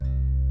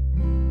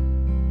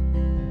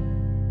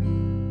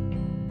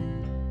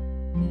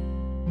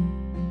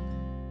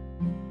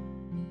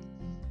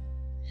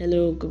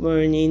Hello, good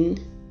morning.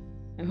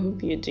 I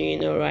hope you're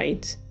doing all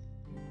right.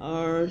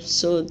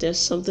 So there's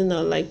something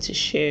I'd like to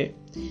share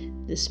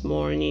this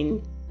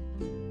morning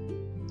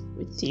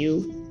with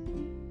you.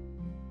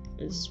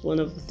 It's one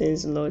of the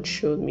things the Lord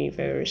showed me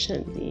very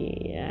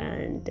recently,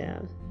 and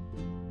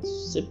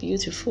it's a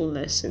beautiful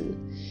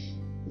lesson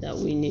that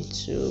we need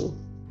to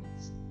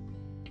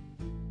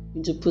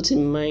put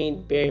in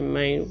mind, bear in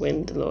mind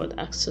when the Lord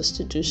asks us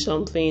to do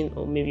something,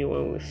 or maybe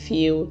when we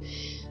feel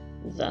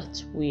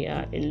that we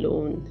are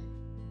alone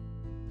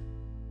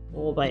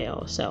all by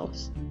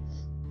ourselves.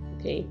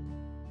 Okay,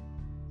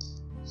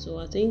 so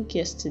I think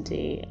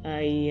yesterday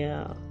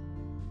I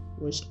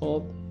was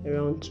up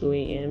around 2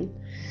 a.m.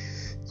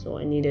 so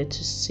I needed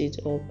to sit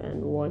up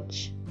and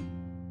watch.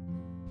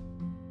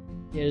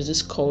 There's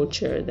this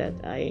culture that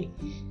I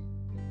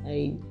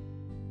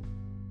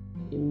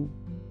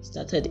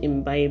started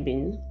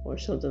imbibing or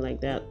something like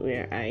that,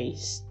 where I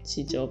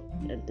sit up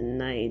at the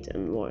night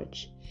and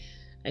watch.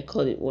 I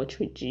call it Watch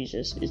with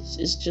Jesus.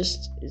 It's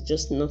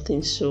just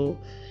nothing so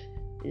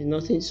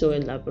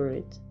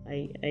elaborate.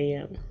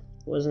 I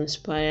was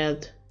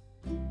inspired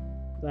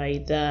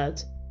by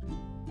that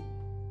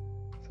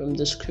from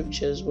the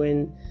scriptures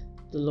when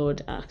the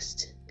Lord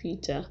asked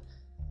Peter,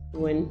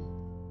 when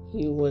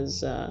he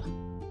was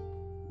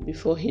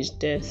before his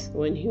death,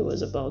 when he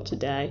was about to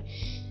die,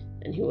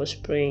 and he was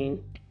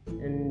praying,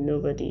 and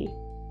nobody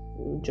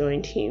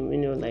joined him.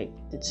 Like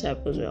the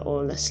disciples were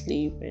all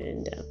asleep,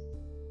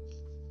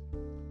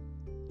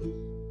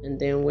 and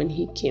then when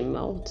he came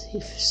out, he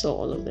saw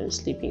all of them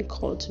sleeping,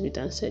 called to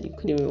Peter and said, "You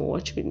couldn't even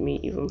watch with me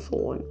even for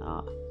 1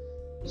 hour."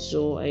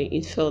 So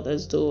it felt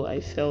as though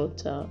I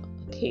felt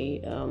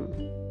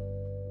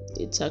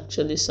it's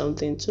actually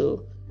something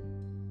to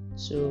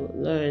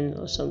learn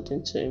or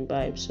something to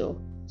imbibe. So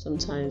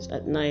sometimes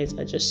at night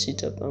I just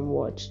sit up and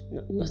watch.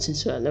 Nothing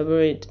to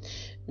elaborate,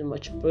 not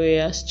much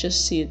prayers,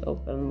 just sit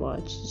up and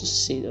watch.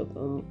 Just sit up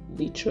and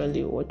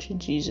literally watch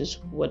Jesus.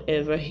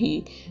 Whatever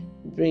he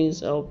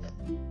brings up,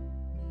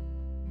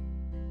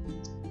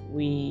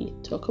 we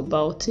talk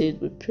about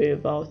it, we pray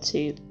about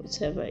it,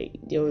 whatever.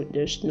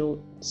 There's no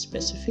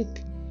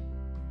specific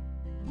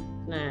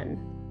plan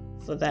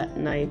for that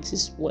night.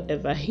 Is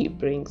whatever he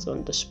brings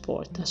on the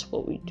spot. That's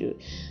what we do.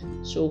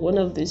 So one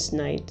of these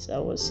nights I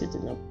was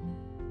sitting up,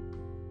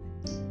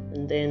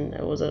 and then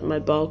I was at my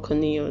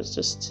balcony. I was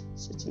just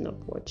sitting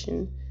up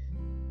watching.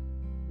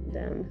 And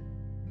then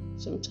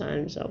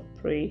sometimes I'll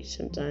pray,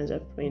 sometimes I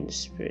pray in the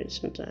spirit,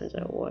 sometimes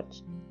I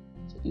watch.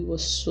 So it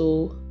was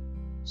so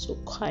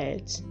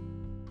quiet.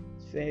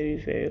 Very,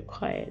 very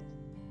quiet.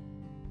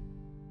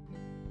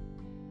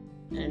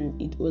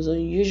 And it was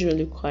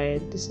unusually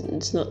quiet.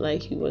 It's not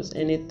like it was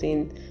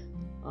anything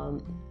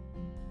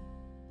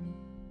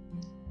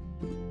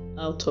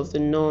out of the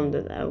norm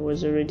that I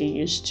was already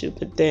used to.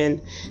 But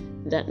then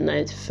that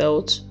night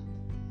felt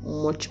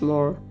much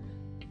more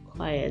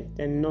quiet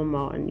than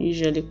normal, and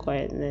usually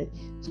quiet. And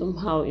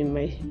somehow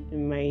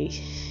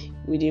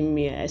within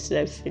me, I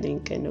started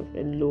feeling kind of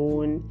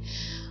alone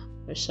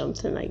or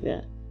something like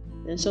that.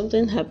 Then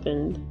something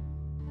happened.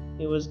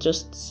 It was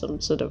just some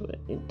sort of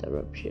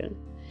interruption.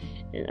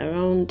 And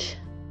around,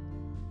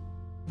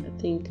 I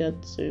think that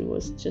it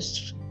was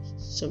just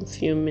some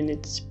few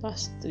minutes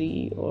past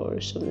 3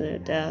 or something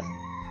like that.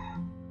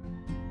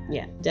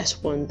 Yeah,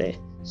 that's one there.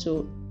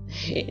 So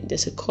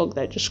there's a cock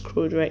that just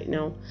crowed right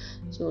now.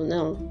 So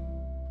now,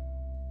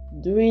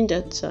 during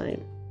that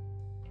time,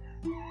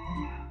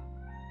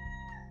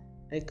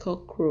 a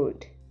cock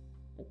crowed.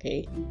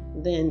 Okay,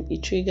 then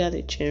it triggered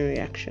a chain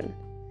reaction.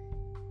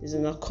 There's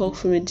another cock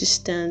from a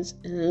distance,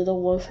 and another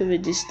one from a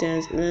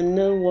distance, and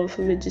another one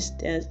from a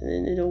distance,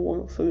 and another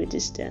one from a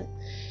distance.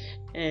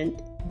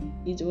 And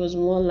it was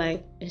more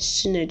like a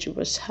synergy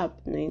was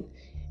happening.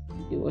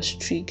 It was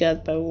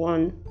triggered by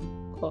one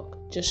cock,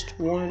 just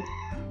one.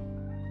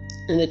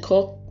 And the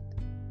cock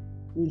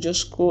would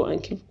just go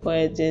and keep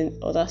quiet, then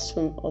others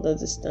from other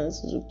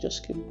distances would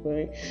just keep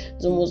going.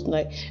 It's almost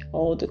like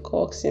all the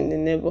cocks in the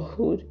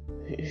neighborhood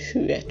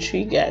were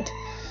triggered.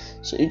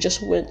 So it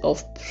just went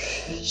off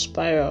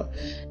spiral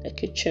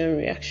like a chain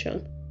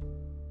reaction.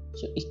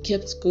 So it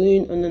kept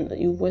going on, and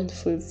it went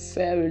for a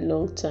very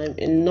long time,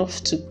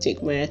 enough to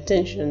take my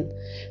attention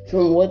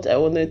from what I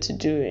wanted to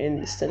do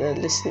and started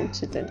listening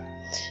to them.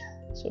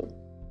 So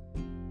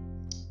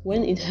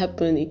when it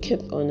happened, it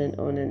kept on and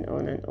on and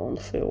on and on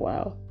for a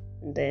while,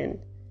 and then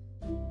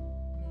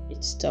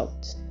it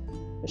stopped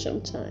for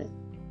some time.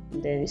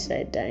 And then it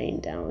started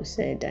dying down.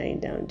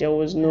 There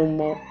was no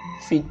more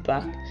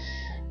feedback.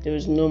 There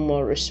was no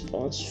more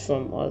response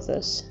from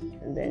others,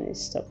 and then it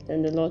stopped.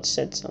 And the Lord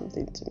said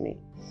something to me.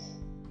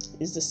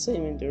 It's the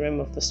same in the realm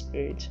of the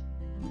spirit.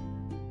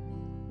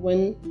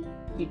 When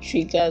he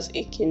triggers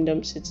a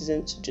kingdom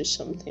citizen to do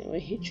something, when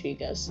he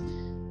triggers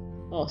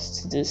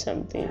us to do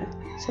something,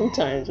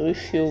 sometimes we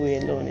feel we're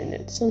alone in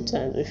it.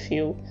 Sometimes we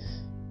feel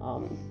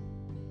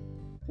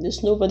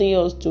there's nobody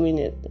else doing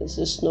it. There's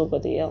just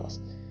nobody else.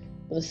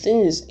 But the thing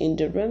is, in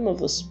the realm of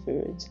the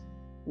spirit,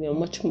 we are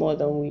much more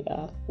than we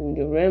are. In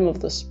the realm of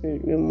the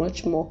spirit, we're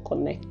much more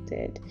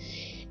connected.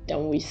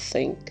 than we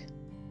think.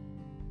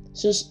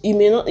 So you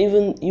may not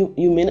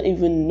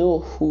even know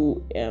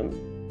who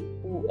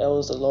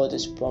else the Lord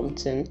is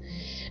prompting,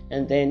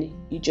 and then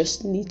He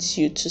just needs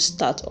you to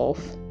start off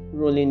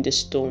rolling the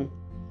stone.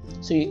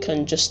 So you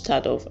can just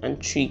start off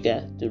and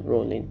trigger the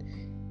rolling.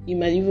 It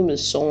might even be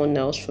someone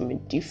else from a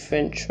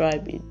different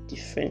tribe, a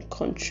different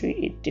country,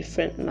 a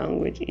different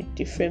language, a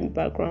different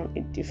background,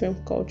 a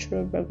different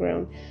cultural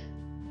background.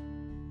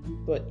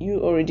 But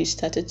you already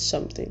started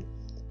something.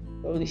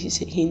 Probably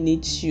He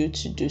needs you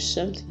to do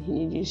something.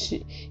 He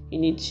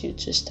needs you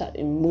to start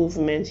a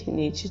movement. He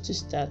needs you to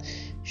start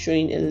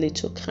showing a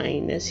little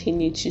kindness. He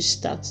needs you to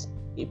start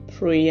a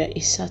prayer, a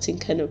certain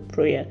kind of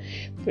prayer,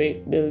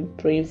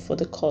 praying for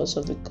the cause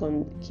of the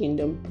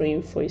kingdom,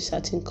 praying for a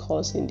certain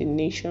cause in the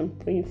nation,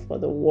 praying for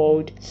the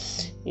world,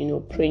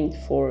 praying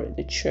for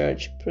the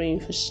church,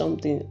 praying for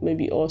something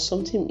maybe, or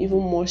something even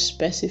more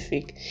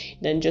specific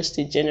than just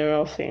a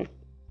general thing.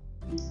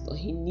 But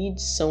He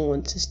needs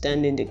someone to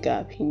stand in the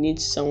gap. He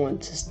needs someone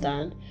to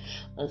stand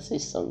and say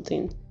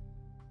something.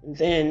 And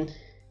then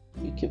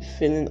you keep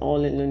feeling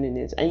all alone in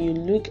it, and you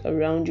look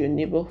around your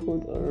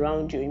neighborhood,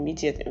 around your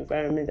immediate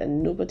environment,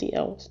 and nobody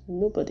else,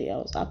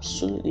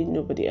 absolutely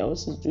nobody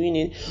else is doing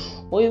it,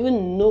 or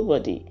even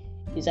nobody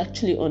is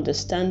actually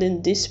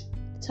understanding this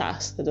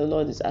task that the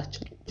Lord is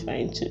actually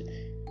trying to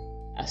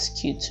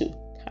ask you to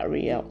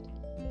carry out.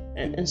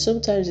 And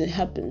sometimes it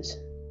happens.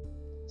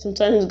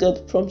 Sometimes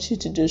God prompts you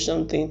to do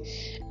something,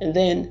 and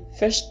then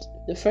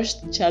the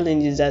first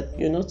challenge is that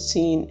you're not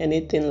seeing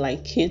anything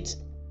like it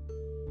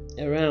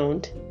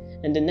around.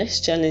 And the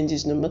next challenge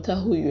is, no matter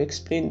who you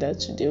explain that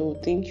to, they will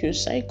think you're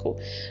psycho.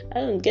 I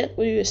don't get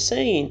what you're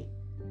saying.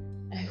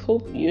 I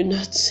hope you're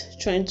not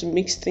trying to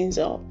mix things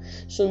up.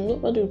 So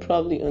nobody will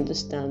probably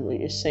understand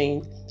what you're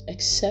saying,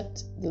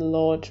 except the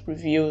Lord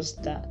reveals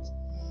that.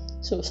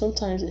 So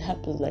sometimes it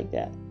happens like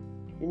that.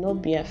 Do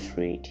not be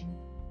afraid.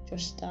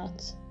 Just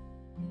start.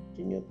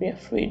 Do not be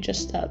afraid.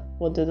 Just start.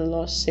 What did the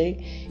Lord say?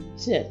 He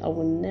said, I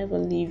will never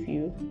leave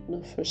you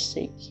nor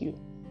forsake you.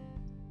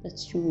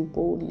 That you will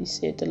boldly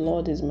say, the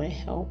Lord is my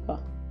helper.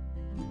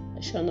 I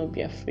shall not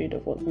be afraid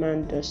of what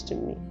man does to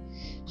me.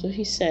 So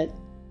He said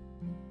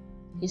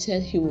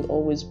He will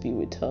always be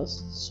with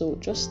us. So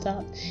just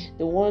start.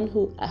 The one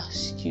who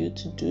asks you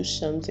to do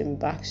something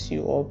backs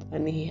you up,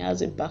 and He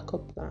has a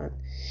backup plan.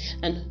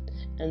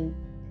 And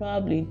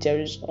probably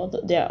there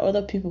are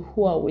other people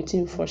who are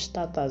waiting for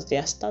starters. They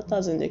are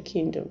starters in the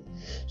kingdom.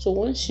 So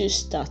once you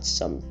start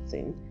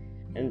something,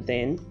 and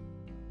then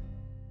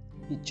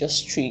it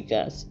just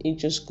triggers, it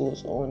just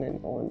goes on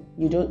and on.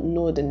 You don't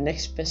know the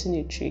next person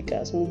it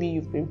triggers. Maybe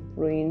you've been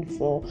praying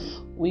for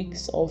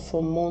weeks or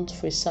for months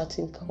for a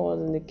certain cause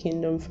in the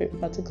kingdom, for a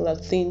particular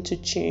thing to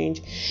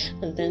change,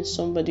 and then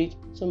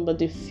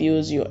somebody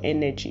feels your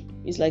energy.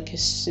 It's like a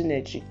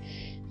synergy.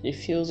 It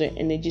feels your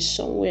energy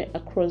somewhere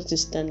across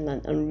distant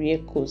land and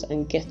re-echoes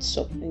and gets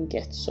up and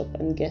gets up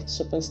and gets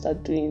up and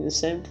start doing the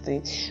same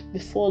thing.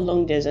 Before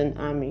long, there's an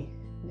army.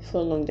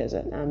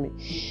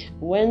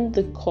 When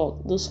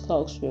those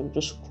cocks were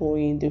just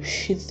crowing,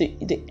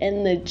 the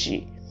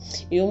energy,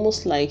 it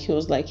almost like it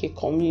was like a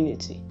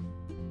community.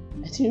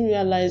 I didn't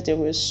realize there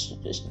was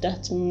just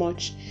that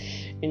much,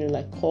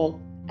 call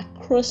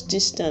across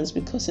distance,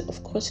 because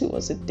of course it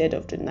was the dead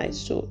of the night,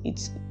 so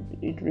it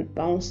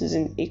rebounces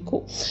in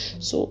echo.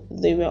 So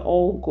they were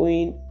all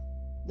going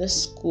the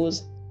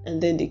schools, and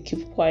then they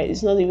keep quiet.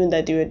 It's not even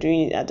that they were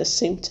doing it at the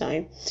same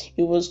time.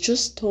 It was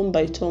just turn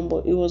by turn,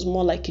 but it was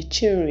more like a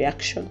chain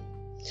reaction.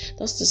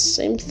 That's the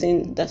same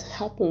thing that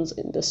happens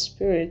in the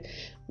spirit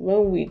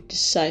when we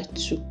decide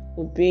to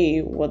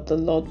obey what the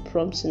Lord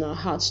prompts in our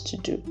hearts to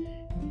do.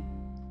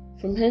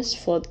 From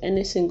henceforth,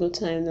 any single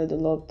time that the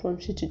Lord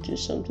prompts you to do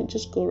something,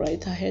 just go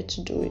right ahead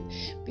to do it,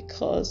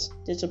 because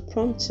there's a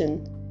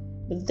prompting.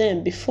 But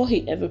then before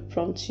He ever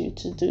prompts you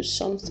to do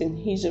something,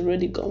 He's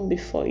already gone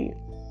before you.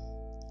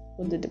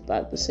 What did the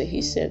Bible say?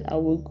 He said, I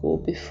will go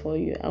before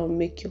you. I will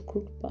make your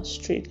crooked path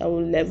straight. I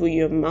will level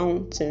your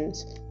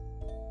mountains.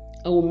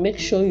 I will make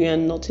sure you are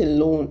not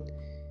alone.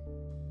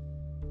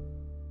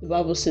 The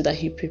Bible said that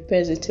He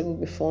prepares a table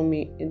before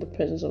me in the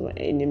presence of my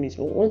enemies.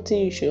 But one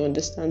thing you should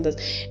understand,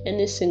 that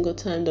any single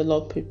time the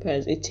Lord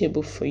prepares a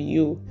table for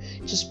you,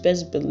 just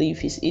best believe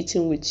He's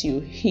eating with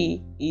you.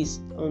 He is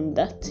on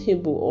that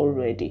table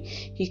already.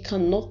 He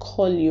cannot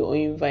call you or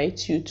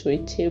invite you to a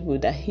table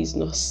that He's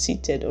not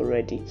seated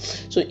already.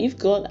 So if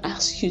God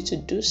asks you to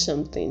do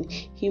something,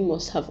 He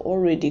must have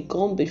already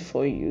gone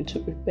before you to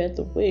prepare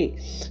the way,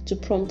 to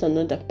prompt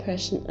another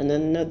person and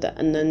another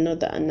and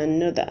another and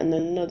another and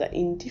another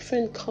in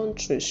different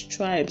countries,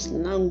 tribes,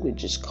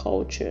 languages,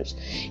 cultures.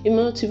 It may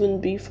not even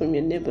be from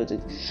your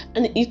neighborhood,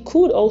 and it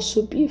could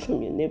also be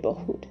from your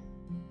neighborhood.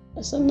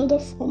 That's another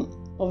form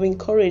of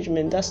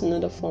encouragement. That's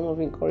another form of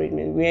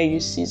encouragement, where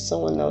you see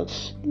someone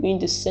else doing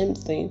the same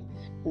thing,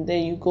 and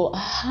then you go,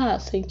 aha,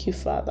 thank you,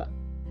 Father.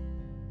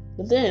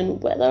 But then,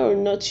 whether or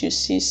not you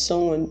see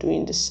someone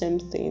doing the same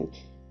thing,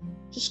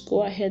 Just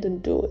go ahead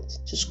and do it.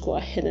 Just go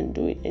ahead and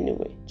do it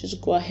anyway. Just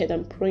go ahead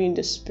and pray in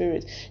the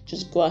Spirit.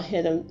 Just go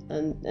ahead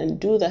and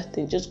do that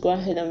thing. Just go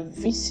ahead and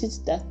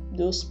visit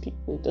those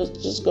people.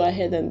 Just go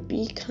ahead and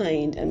be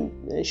kind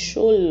and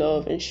show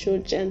love and show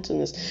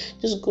gentleness.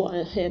 Just go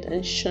ahead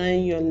and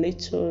shine your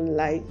little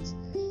light.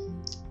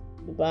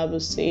 The Bible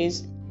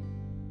says,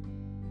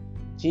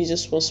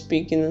 Jesus was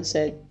speaking and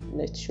said,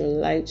 "Let your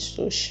light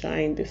so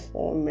shine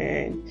before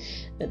men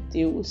that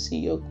they will see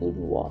your good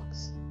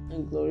works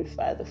and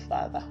glorify the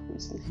Father who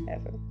is in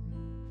heaven."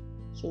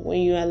 So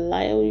when you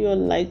allow your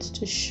light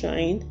to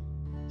shine,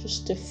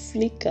 just a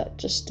flicker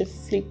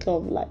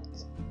of light,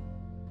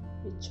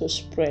 it will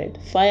spread.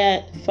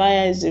 Fire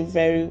is a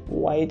very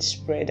wide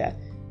spreader.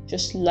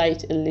 Just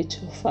light a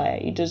little fire.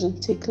 It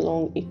doesn't take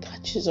long. It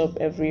catches up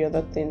every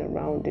other thing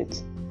around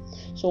it.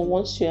 So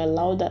once you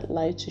allow that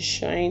light to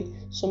shine,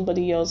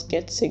 somebody else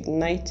gets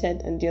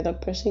ignited, and the other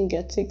person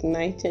gets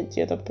ignited,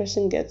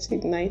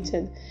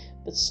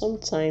 But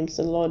sometimes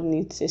the Lord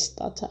needs a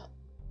starter.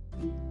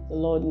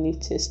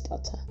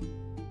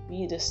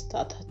 Be the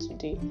starter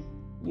today.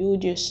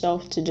 Yield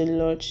yourself to the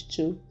Lord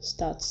to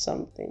start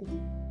something.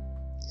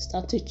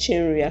 Start a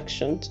chain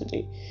reaction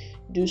today.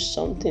 Do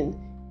something.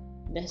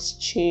 Let's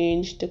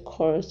change the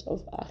course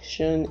of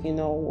action in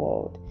our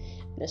world.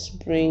 Let's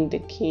bring the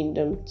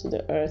kingdom to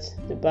the earth.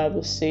 The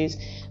Bible says,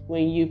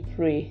 when you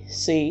pray,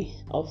 say,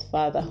 "Our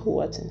Father who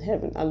art in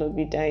heaven, hallowed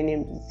be thy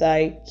name,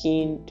 thy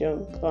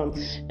kingdom come."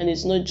 And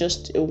it's not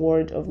just a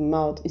word of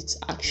mouth, it's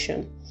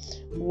action.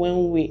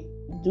 When we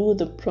do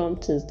the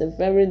promptings, the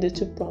very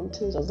little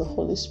promptings of the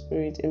Holy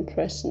Spirit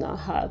impressed in our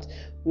heart,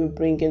 we're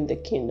bringing the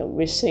kingdom.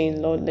 We're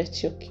saying, "Lord,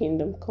 let your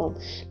kingdom come.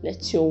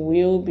 Let your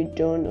will be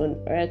done on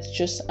earth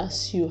just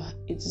as it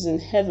is in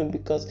heaven,"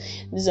 because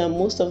these are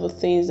most of the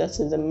things that's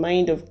in the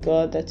mind of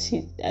God that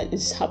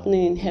is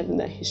happening in heaven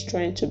that he's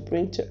trying to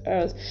bring to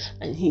earth.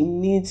 And he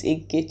needs a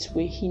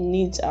gateway. He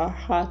needs our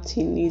heart.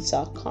 He needs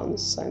our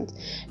consent.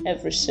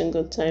 Every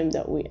single time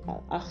that we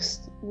are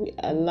asked, we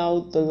allow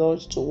the Lord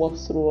to walk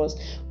through us,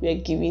 we are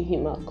giving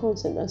him our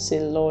consent and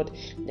say, "Lord,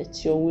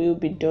 let your will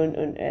be done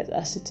on earth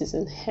as it is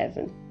in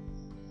heaven."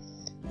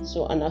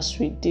 So, and as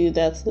we do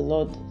that, the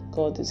Lord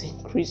God is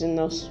increasing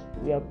us.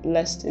 We are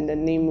blessed in the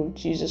name of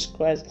Jesus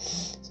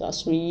Christ. So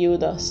as we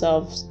yield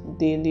ourselves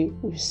daily,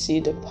 we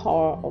see the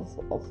power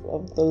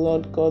of the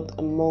Lord God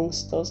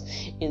amongst us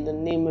in the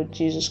name of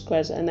Jesus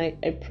Christ. And I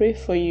pray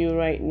for you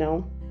right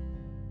now.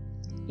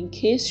 In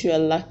case you are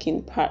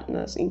lacking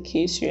partners, in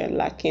case you are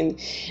lacking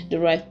the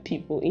right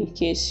people, in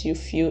case you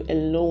feel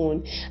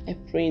alone, I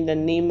pray in the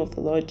name of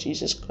the Lord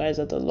Jesus Christ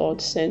that the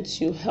Lord sends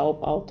you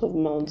help out of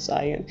Mount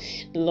Zion.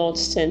 The Lord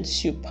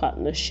sends you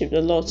partnership.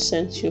 The Lord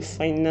sends you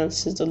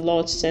finances. The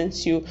Lord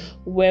sends you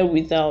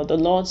wherewithal. The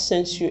Lord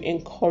sends you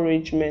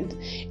encouragement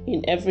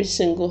in every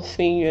single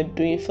thing you're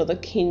doing for the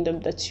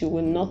kingdom, that you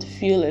will not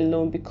feel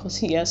alone, because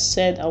he has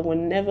said, "I will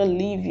never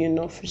leave you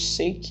nor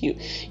forsake you."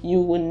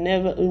 You will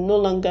no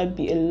longer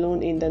be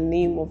alone in the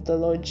name of the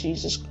Lord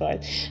Jesus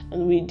Christ.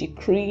 And we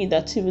decree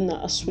that even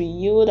as we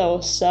yield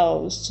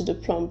ourselves to the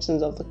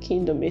promptings of the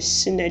kingdom, a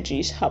synergy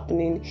is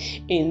happening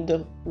in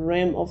the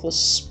realm of the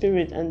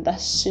spirit, and that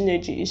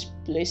synergy is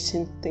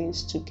placing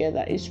things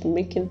together. It's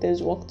making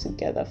things work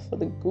together for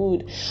the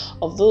good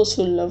of those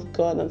who love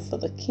God and for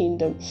the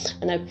kingdom.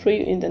 And I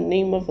pray in the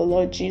name of the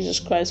Lord Jesus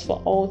Christ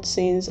for all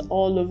saints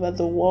all over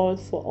the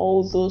world, for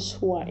all those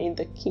who are in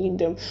the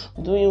kingdom,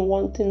 doing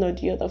one thing or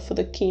the other for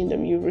the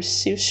kingdom. You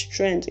receive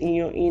strength in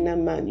your inner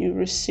man. You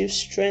receive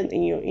strength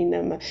in your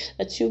inner man,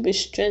 that you'll be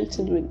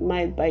strengthened with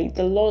might by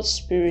the Lord's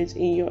Spirit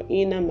in your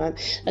inner man,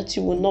 that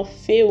you will not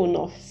fail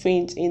nor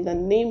faint in the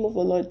name of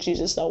the Lord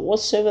Jesus, that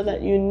whatsoever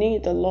that you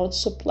need, the Lord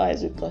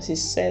supplies, because he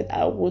said,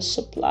 "I will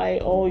supply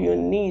all your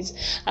needs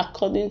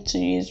according to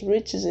his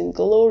riches in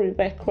glory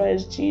by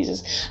Christ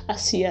Jesus."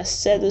 As he has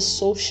said,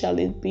 so shall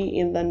it be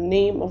in the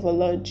name of the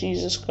Lord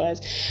Jesus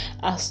Christ.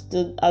 As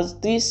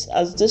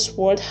this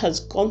word has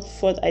gone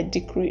forth, I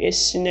decree a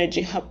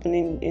synergy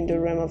happening in the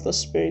realm of the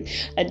spirit.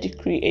 I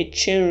decree a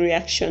chain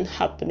reaction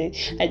happening.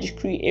 I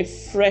decree a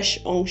fresh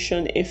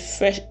unction, a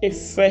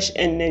fresh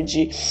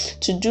energy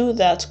to do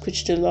that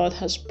which the Lord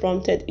has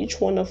prompted each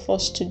one of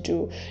us to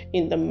do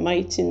in the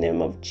mighty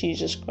name of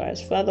Jesus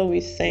Christ. Father, we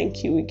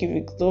thank you. We give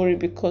you glory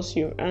because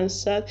you're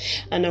answered.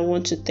 And I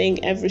want to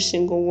thank every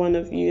single one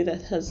of you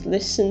that has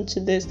listened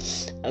to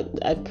this.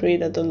 I pray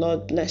that the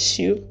Lord bless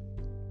you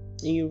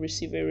and you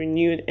receive a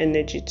renewed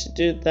energy to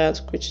do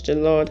that which the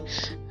Lord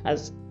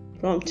has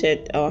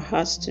prompted our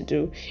hearts to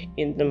do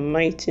in the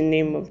mighty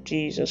name of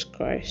Jesus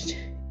Christ.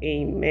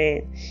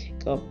 Amen.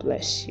 God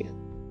bless you.